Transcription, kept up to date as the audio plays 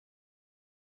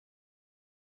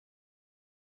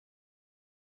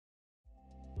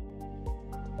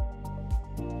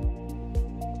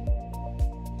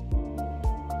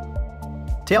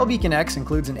tailBeaconX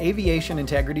includes an aviation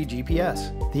integrity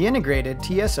GPS. The integrated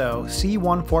TSO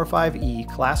C145E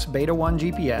Class Beta 1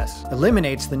 GPS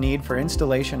eliminates the need for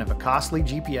installation of a costly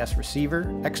GPS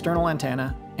receiver, external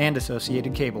antenna, and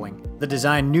associated cabling. The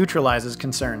design neutralizes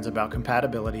concerns about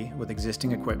compatibility with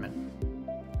existing equipment.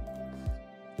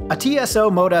 A TSO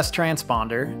Mode S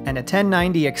transponder and a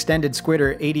 1090 extended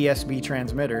squitter ADS-B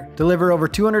transmitter deliver over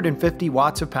 250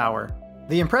 watts of power.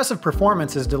 The impressive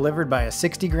performance is delivered by a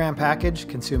 60-gram package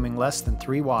consuming less than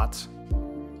 3 watts.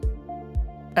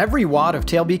 Every watt of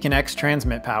tailBeaconX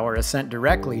transmit power is sent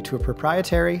directly to a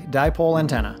proprietary dipole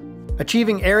antenna,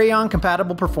 achieving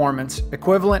Aireon-compatible performance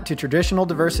equivalent to traditional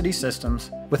diversity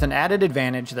systems, with an added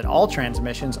advantage that all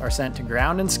transmissions are sent to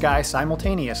ground and sky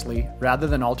simultaneously rather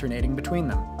than alternating between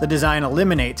them. The design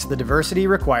eliminates the diversity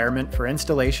requirement for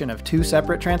installation of 2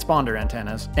 separate transponder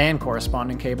antennas and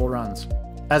corresponding cable runs.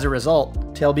 As a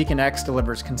result, tailBeaconX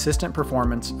delivers consistent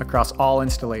performance across all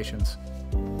installations.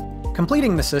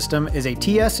 Completing the system is a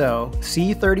TSO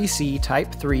C30C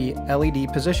Type 3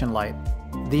 LED position light.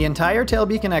 The entire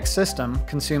tailBeaconX system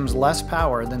consumes less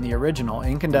power than the original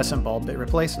incandescent bulb it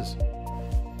replaces.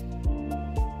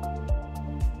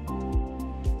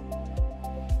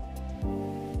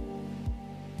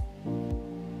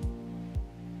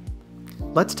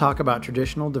 Let's talk about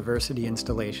traditional diversity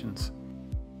installations.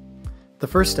 The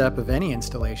first step of any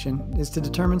installation is to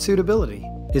determine suitability.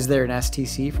 Is there an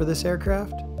STC for this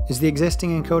aircraft? Is the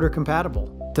existing encoder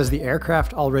compatible? Does the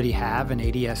aircraft already have an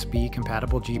ADS-B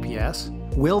compatible GPS?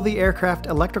 Will the aircraft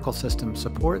electrical system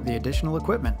support the additional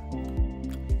equipment?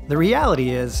 The reality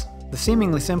is, the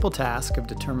seemingly simple task of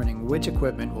determining which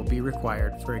equipment will be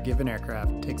required for a given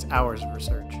aircraft takes hours of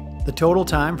research. The total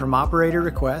time from operator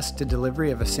request to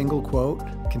delivery of a single quote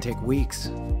can take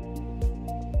weeks.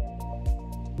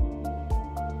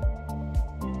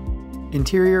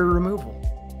 Interior removal.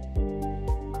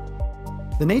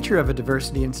 The nature of a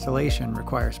diversity installation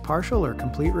requires partial or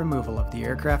complete removal of the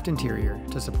aircraft interior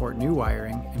to support new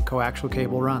wiring and coaxial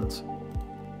cable runs.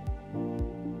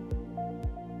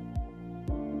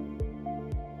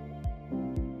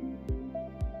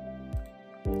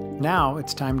 Now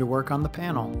it's time to work on the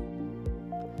panel.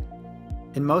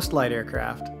 In most light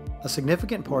aircraft, a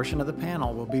significant portion of the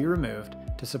panel will be removed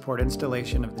to support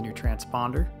installation of the new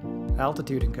transponder,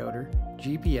 altitude encoder,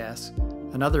 GPS,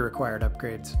 and other required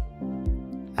upgrades.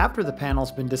 After the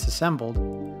panel's been disassembled,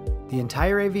 the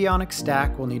entire avionics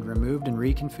stack will need removed and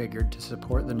reconfigured to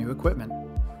support the new equipment.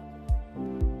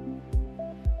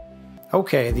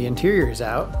 Okay, the interior is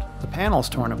out, the panel's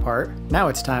torn apart, now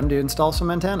it's time to install some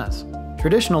antennas.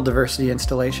 Traditional diversity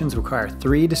installations require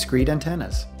 3 discrete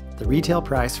antennas. The retail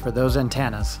price for those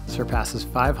antennas surpasses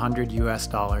 $500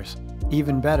 US.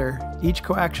 Even better, each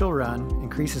coaxial run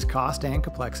increases cost and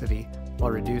complexity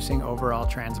while reducing overall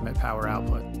transmit power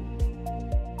output.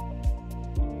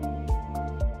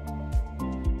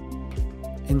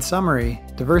 In summary,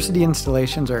 diversity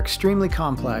installations are extremely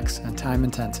complex and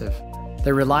time-intensive.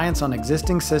 Their reliance on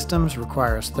existing systems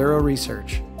requires thorough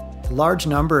research. The large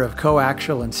number of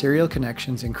coaxial and serial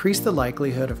connections increase the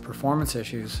likelihood of performance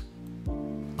issues.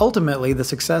 Ultimately, the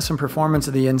success and performance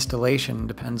of the installation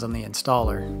depends on the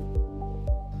installer.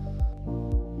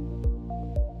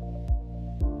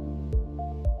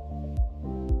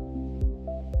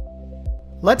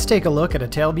 Let's take a look at a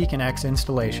tailBeaconX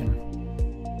installation.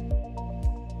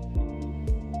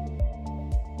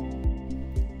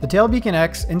 The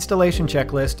tailBeaconX installation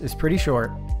checklist is pretty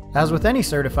short. As with any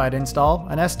certified install,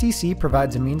 an STC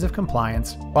provides a means of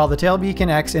compliance, while the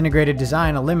tailBeaconX integrated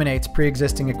design eliminates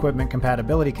pre-existing equipment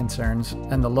compatibility concerns,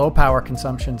 and the low power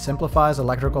consumption simplifies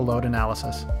electrical load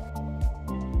analysis.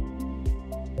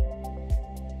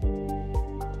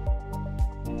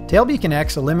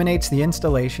 tailBeaconX eliminates the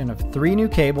installation of 3 new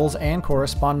cables and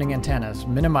corresponding antennas,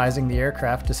 minimizing the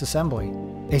aircraft disassembly.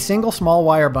 A single small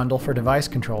wire bundle for device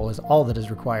control is all that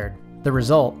is required. The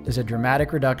result is a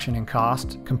dramatic reduction in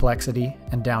cost, complexity,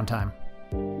 and downtime.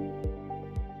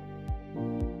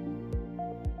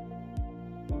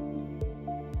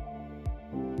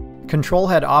 Control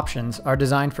head options are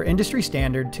designed for industry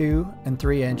standard 2 and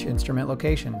 3-inch instrument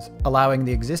locations, allowing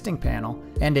the existing panel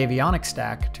and avionics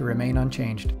stack to remain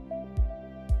unchanged.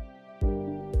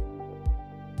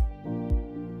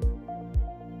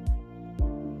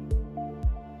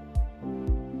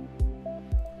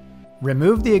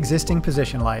 Remove the existing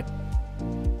position light.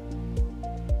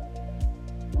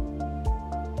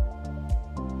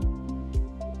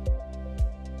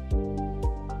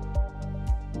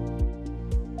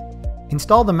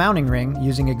 Install the mounting ring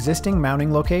using existing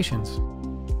mounting locations.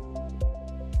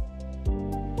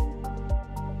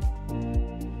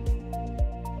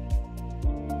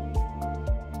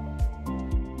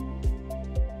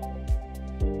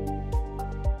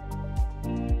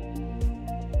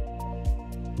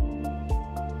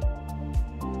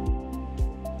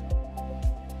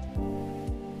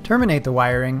 Terminate the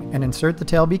wiring and insert the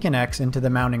tailBeaconX into the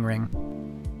mounting ring.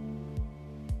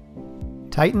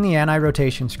 Tighten the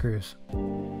anti-rotation screws.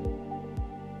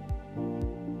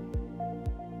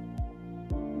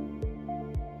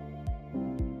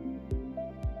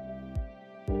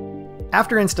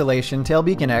 After installation,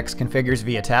 tailBeaconX configures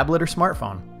via tablet or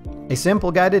smartphone. A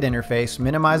simple guided interface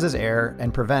minimizes error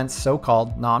and prevents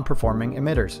so-called non-performing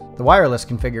emitters. The wireless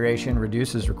configuration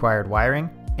reduces required wiring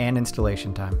and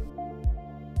installation time.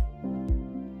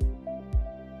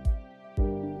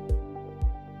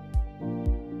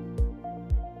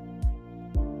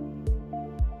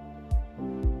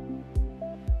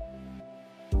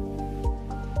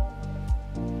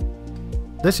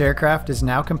 This aircraft is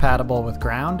now compatible with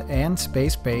ground and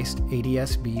space-based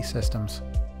ADS-B systems.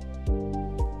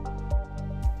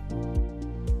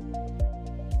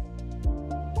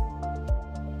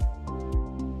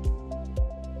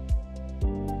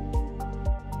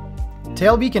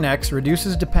 tailBeaconX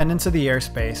reduces dependence of the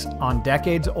airspace on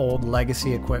decades-old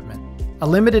legacy equipment. A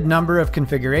limited number of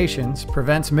configurations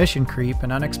prevents mission creep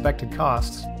and unexpected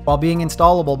costs, while being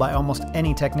installable by almost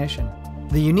any technician.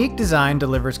 The unique design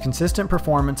delivers consistent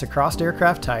performance across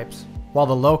aircraft types, while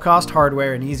the low-cost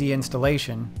hardware and easy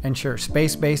installation ensure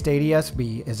space-based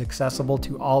ADS-B is accessible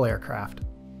to all aircraft.